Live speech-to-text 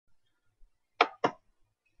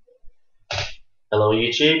Hello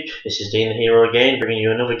YouTube, this is Dean the Hero again, bringing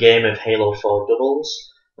you another game of Halo 4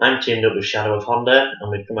 doubles. I'm teamed up with ShadowofHonda,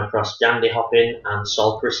 and we've come across GANDHI HOPPIN and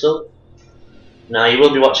SOLCRYSTAL. Now you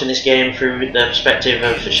will be watching this game through the perspective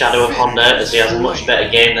of ShadowofHonda, as he has a much better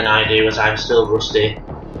game than I do, as I'm still rusty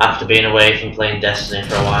after being away from playing Destiny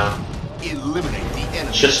for a while.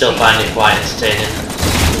 Should still find it quite entertaining.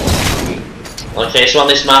 Okay, so on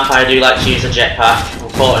this map I do like to use a jetpack.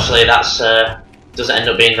 Unfortunately that's doesn't end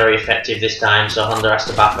up being very effective this time, so Honda has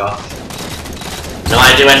to back off. Now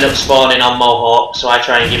I do end up spawning on Mohawk, so I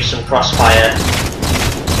try and give some crossfire.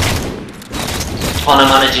 Honda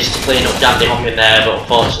manages to clean up GANDHI HOPPIN there, but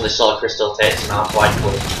unfortunately SOLCRYSTAL takes him out quite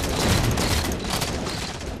quick.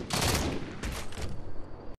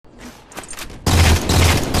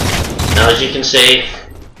 Now as you can see,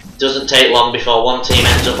 it doesn't take long before one team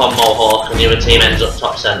ends up on Mohawk and the other team ends up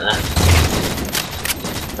top centre.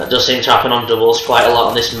 That does seem to happen on doubles quite a lot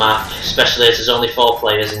on this map, especially as there's only 4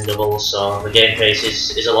 players in doubles, so the game pace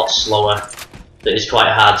is a lot slower. It is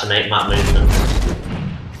quite hard to make map movement.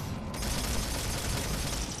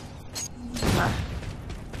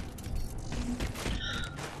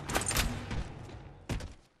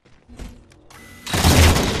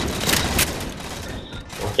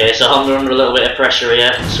 Okay, so Honda under a little bit of pressure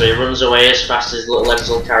here, so he runs away as fast as little legs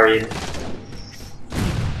will carry him.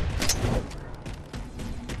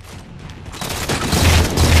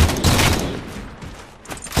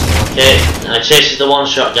 Okay, now he chases the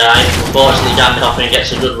one-shot guy. Unfortunately, GANDHI HOPPIN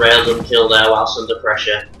gets a good railgun kill there whilst under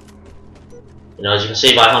pressure. You know, as you can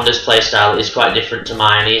see by Honda's playstyle, it's quite different to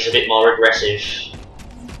mine. He's a bit more aggressive.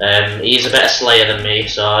 He's a better slayer than me,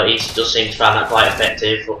 so he does seem to find that quite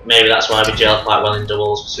effective. But maybe that's why we gel quite well in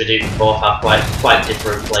doubles, because we do both have quite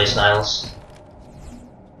different playstyles.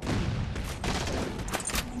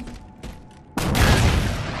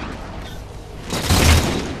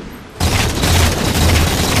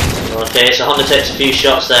 Okay, so Honda takes a few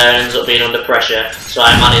shots there and ends up being under pressure, so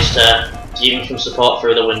I managed to give him some support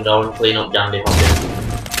through the window and clean up GANDHI HOPPIN.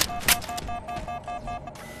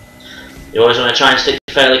 You always want to try and stick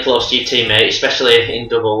fairly close to your teammate, especially in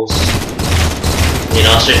doubles. You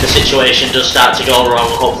know, so if the situation does start to go wrong,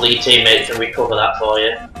 hopefully your teammate can recover that for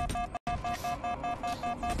you.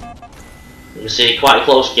 You can see quite a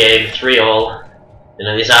close game, 3-all. You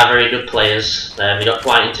know, these are very good players. They've got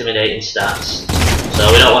quite intimidating stats. So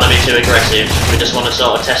we don't want to be too aggressive, we just want to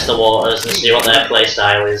sort of test the waters and see what their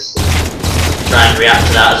playstyle is. Try and react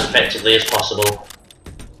to that as effectively as possible.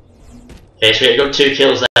 Okay, so we got 2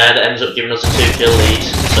 kills there, that ends up giving us a 2-kill lead,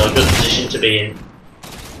 so a good position to be in.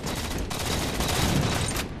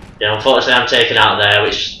 Yeah, unfortunately I'm taken out there,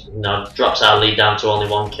 which drops our lead down to only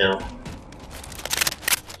 1 kill.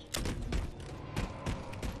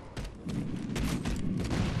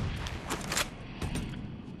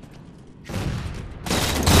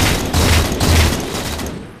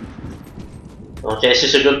 Okay, so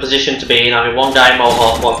it's a good position to be in, having one guy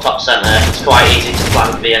Mohawk, one top centre. It's quite easy to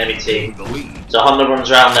flank the enemy team. So Honda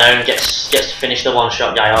runs around there and gets to finish the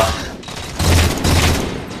one-shot guy off.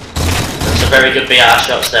 And some very good BR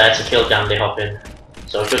shots there to kill GANDHI HOPPIN.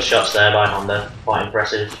 So good shots there by Honda, quite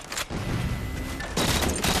impressive.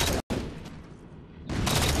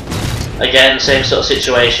 Again, same sort of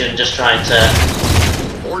situation, just trying to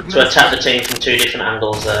attack the team from 2 different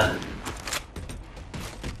angles there.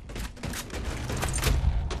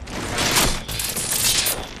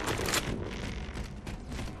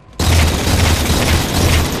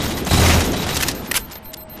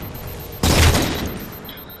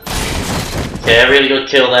 Okay, a really good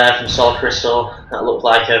kill there from SOLCRYSTAL. That looked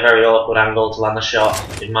like a very awkward angle to land the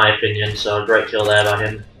shot, in my opinion, so a great kill there by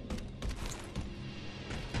him.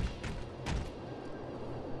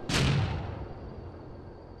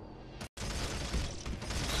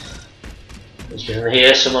 As you can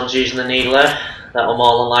hear, someone's using the needler. That will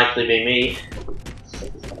more than likely be me.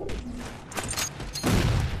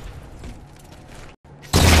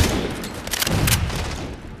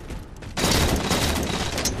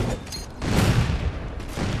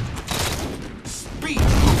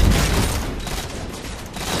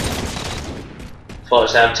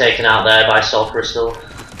 Unfortunately I'm taken out there by SOLCRYSTAL.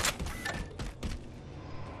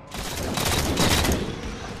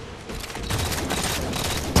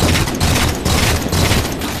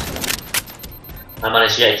 I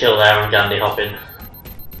managed to get a kill there on GANDHI HOPPIN.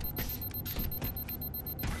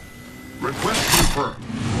 Request confirmed.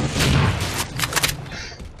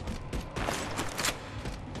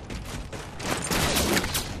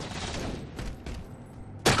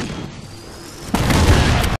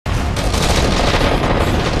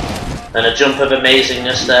 And a jump of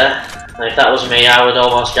amazingness there. And if that was me, I would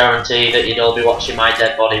almost guarantee that you'd all be watching my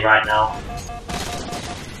dead body right now.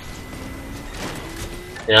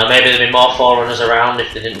 You know, maybe there'd be more forerunners around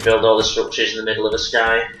if they didn't build all the structures in the middle of the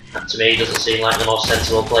sky. That to me doesn't seem like the most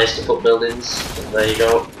sensible place to put buildings. But there you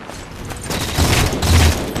go.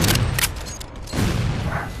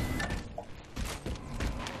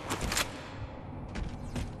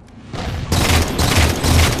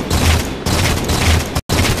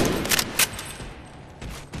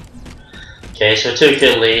 Okay, so a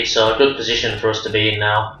 2-kill lead, so a good position for us to be in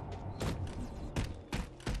now.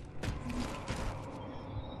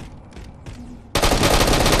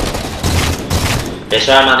 Okay,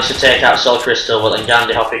 so I managed to take out SOLCRYSTAL, but then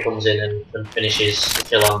GANDHI HOPPIN comes in and finishes the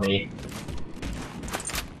kill on me.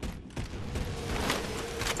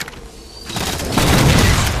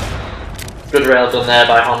 Good railgun there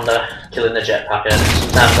by Honda, killing the jetpacker.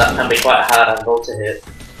 Sometimes that can be quite a hard angle to hit.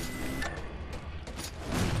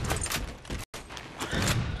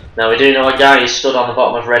 Now we do know a guy is stood on the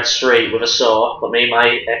bottom of Red Street with a saw, but me and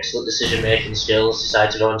my excellent decision making skills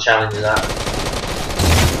decided to go and challenge that.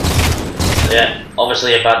 Yeah,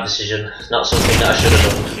 obviously a bad decision. It's not something that I should have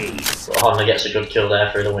done. But Honda gets a good kill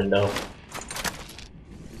there through the window.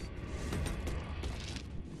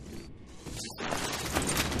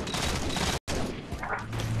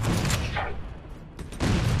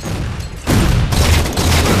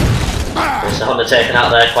 So Honda taken out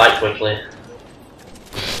there quite quickly.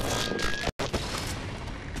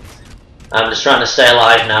 I'm just trying to stay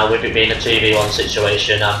alive now with it being a 2v1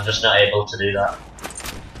 situation. I'm just not able to do that.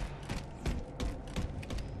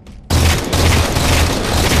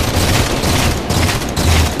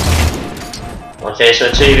 Okay, so a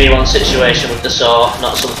 2v1 situation with the saw,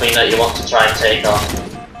 not something that you want to try and take on.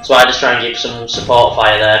 So I just try and give some support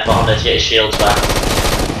fire there for Honda to get his shields back.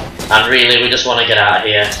 And really, we just want to get out of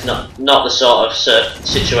here. Not the sort of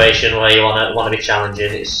situation where you want to be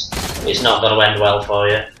challenging. It's not going to end well for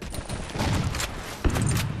you.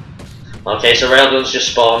 Okay, so railguns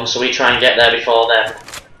just spawned, so we try and get there before them.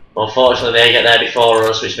 Unfortunately, they get there before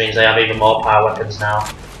us, which means they have even more power weapons now.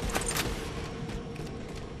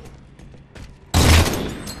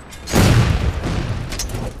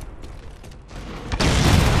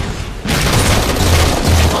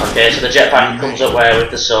 Okay, so the jetpack comes up where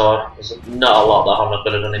with the saw. There's not a lot that Honda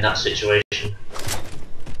could have done in that situation.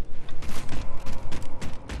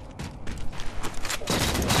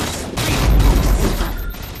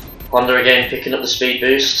 Honda again picking up the speed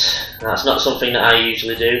boost. That's not something that I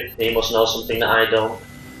usually do. He must know something that I don't.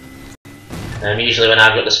 Usually when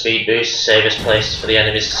I've got the speed boost, the safest place for the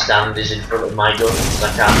enemies to stand is in front of my gun, because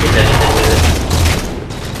I can't hit anything with it.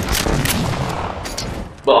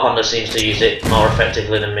 But Honda seems to use it more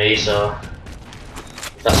effectively than me, so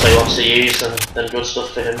if that's what he wants to use, then good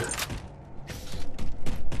stuff for him.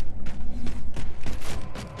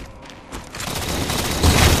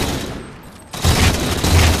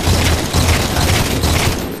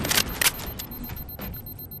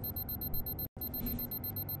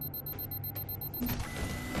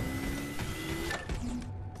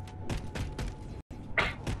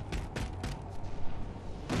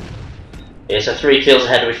 It's a 3 kills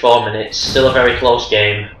ahead with 4 minutes. Still a very close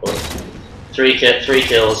game, but three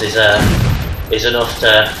kills is enough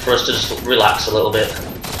for us to just relax a little bit.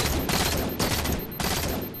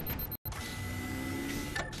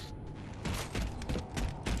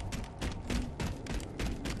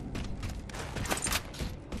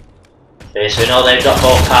 Okay, so we know they've got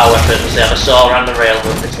both power weapons. They have a saw and a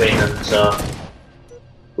railgun between them, so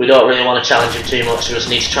we don't really want to challenge them too much. We just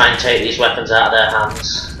need to try and take these weapons out of their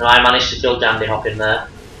hands. Now I managed to kill GANDHI HOPPIN there.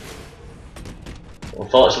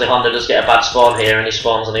 Unfortunately, Honda does get a bad spawn here, and he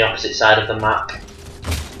spawns on the opposite side of the map.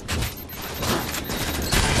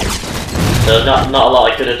 So not a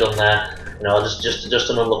lot I could have done there. You know, just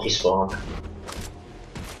an unlucky spawn.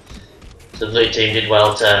 So the blue team did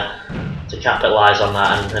well to capitalise on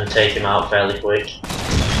that and take him out fairly quick.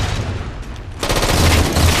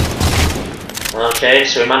 Okay,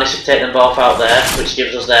 so we managed to take them both out there, which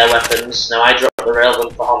gives us their weapons. Now I dropped the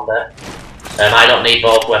railgun for Honda. I don't need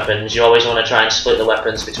both weapons. You always want to try and split the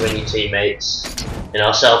weapons between your teammates. You know,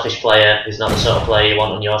 a selfish player is not the sort of player you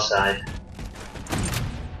want on your side.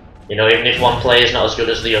 You know, even if one player is not as good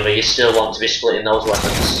as the other, you still want to be splitting those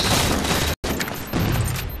weapons.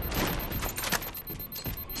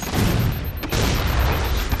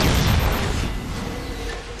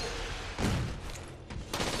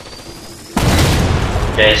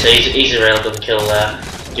 Okay, so easy railgun kill there.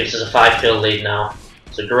 Gives us a 5-kill lead now.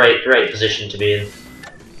 It's a great position to be in.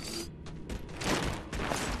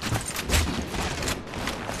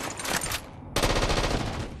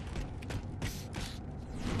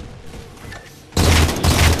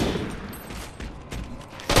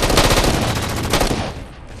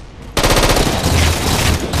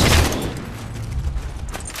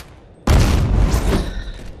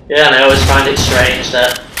 Yeah, and I always find it strange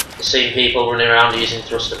that seeing people running around using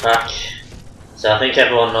thruster pack. So I think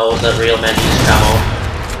everyone knows that real men use camo.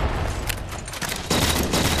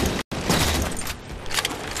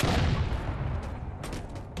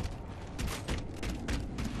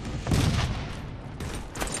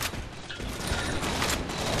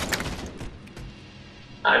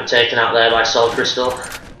 I'm taken out there by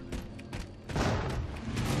SOLCRYSTAL.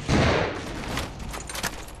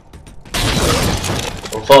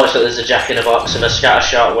 Unfortunately, there's a jack-in-a-box and a scatter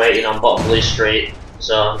shot waiting on bottom blue street,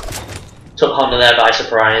 so took Honda there by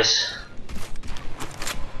surprise.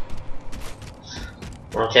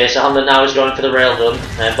 Okay, so Honda now is going for the railgun,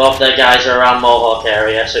 and both their guys are around Mohawk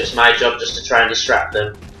area, so it's my job just to try and distract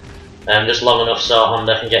them, just long enough so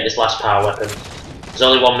Honda can get this last power weapon. There's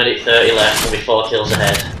only 1 minute 30 left and we're 4 kills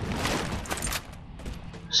ahead.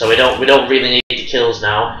 So we don't really need the kills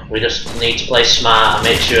now. We just need to play smart and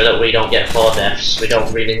make sure that we don't get 4 deaths. We don't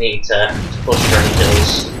really need to push for any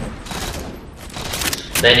kills.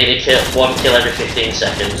 They need a 1 kill every 15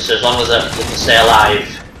 seconds, so as long as we can stay alive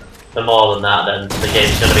for more than that, then the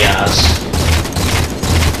game's going to be ours.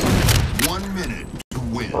 1 minute to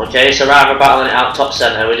win. Okay, so rather than battling it out top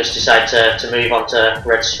centre, we just decide to move on to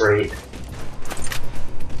Red Street.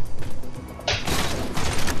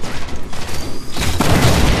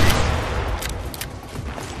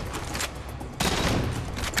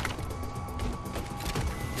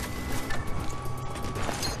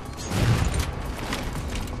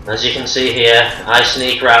 As you can see here, I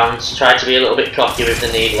sneak round, try to be a little bit cocky with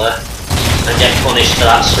the needler, and get punished for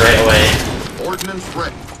that straight away. Ordnance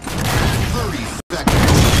ready. 30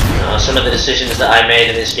 seconds. Some of the decisions that I made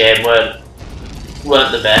in this game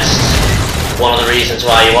weren't the best. One of the reasons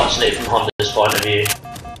why you're watching it from Honda's point of view.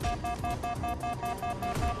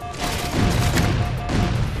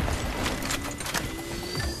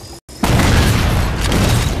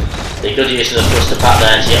 The good use of the thruster pack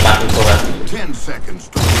there to get back in cover. 10 seconds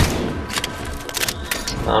to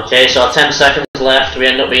Okay, so 10 seconds left, we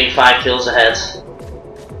end up being 5 kills ahead.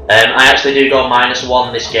 I actually do go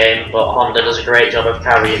 -1 this game, but Honda does a great job of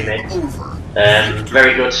carrying me.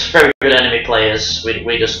 Very good enemy players.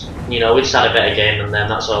 We just had a better game than them,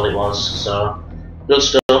 that's all it was. So, good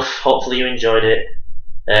stuff, hopefully you enjoyed it.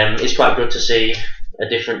 It's quite good to see a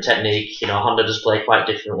different technique. Honda does play quite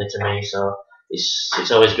differently to me, so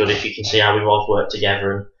it's always good if you can see how we both work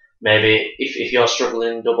together, and maybe if you're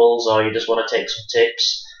struggling in doubles or you just want to take some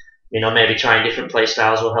tips, maybe trying different play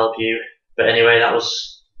styles will help you. But anyway, that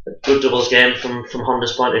was a good doubles game from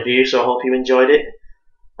Honda's point of view, so I hope you enjoyed it,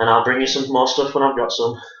 and I'll bring you some more stuff when I've got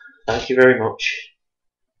some. Thank you very much.